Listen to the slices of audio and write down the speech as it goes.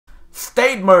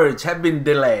State merge have been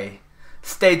delayed.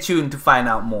 Stay tuned to find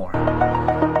out more.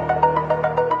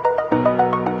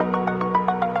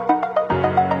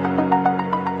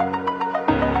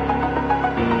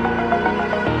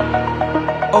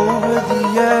 Over the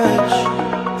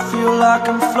edge, feel like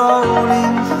I'm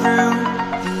floating through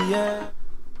the air.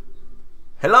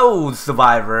 Hello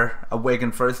Survivor,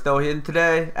 AwakenFirsto here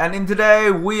today, and in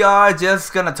today we are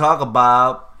just gonna talk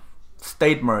about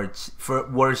state merge for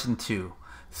version 2.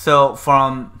 So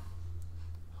from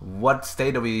what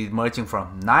state are we merging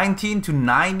from? 19 to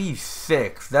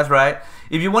 96, that's right.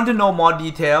 If you want to know more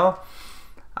detail,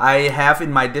 I have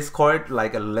in my Discord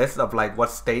like a list of like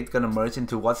what state gonna merge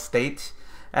into what state.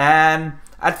 And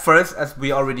at first, as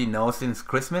we already know since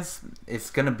Christmas, it's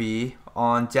gonna be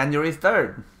on January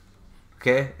 3rd.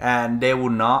 Okay, and they will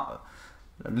not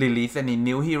release any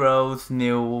new heroes,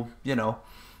 new, you know,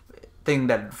 thing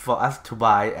that for us to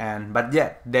buy. And but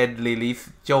yet they release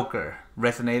Joker,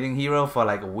 resonating hero, for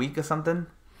like a week or something.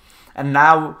 And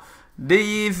now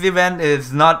this event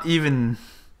is not even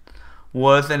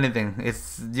worth anything.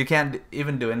 It's, you can't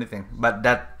even do anything. But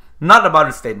that not about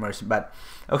the state merge. But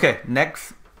okay,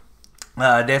 next.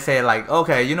 They say like,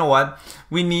 okay, you know what,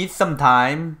 we need some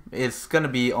time. It's gonna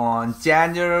be on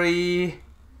January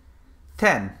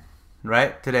 10,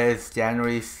 right? Today is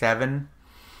January 7,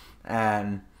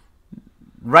 and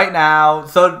right now,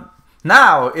 so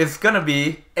now it's gonna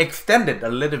be extended a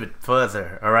little bit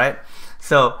further. All right,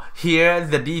 so here's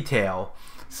the detail.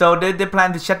 So they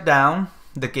plan to shut down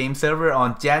the game server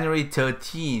on January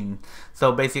 13,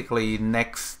 so basically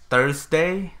next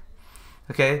Thursday.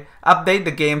 Okay, update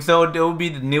the game, so there will be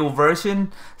the new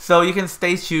version, so you can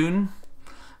stay tuned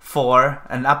for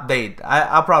an update.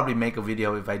 I'll probably make a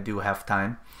video if I do have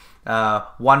time.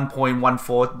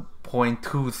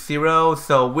 1.14.20,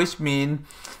 so which means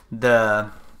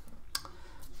the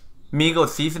Migo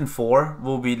Season 4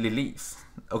 will be released.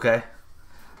 Okay,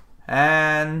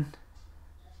 and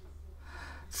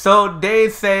so they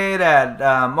say that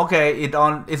okay,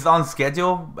 it's on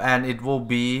schedule and it will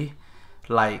be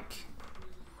like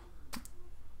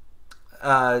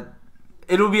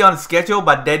it will be on schedule,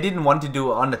 but they didn't want to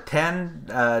do it on the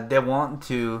 10th. They want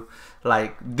to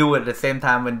like do it at the same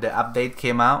time when the update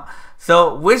came out,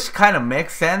 so which kind of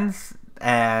makes sense.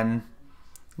 And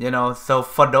you know, so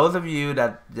for those of you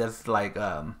that just like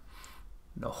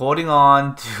holding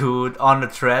on to on the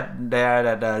thread there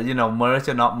that you know, merge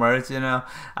or not merge, you know,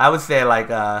 I would say like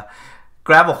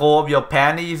grab a hold of your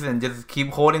panties and just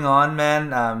keep holding on,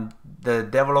 man. The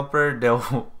developer, they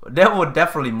will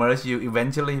definitely merge you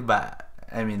eventually, but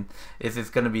I mean, is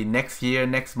it gonna be next year,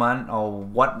 next month, or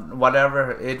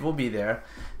whatever, it will be there.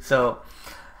 So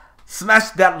smash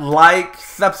that like,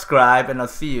 subscribe, and I'll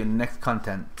see you in next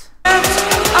content. I'm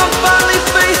finally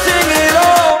facing it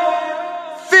all.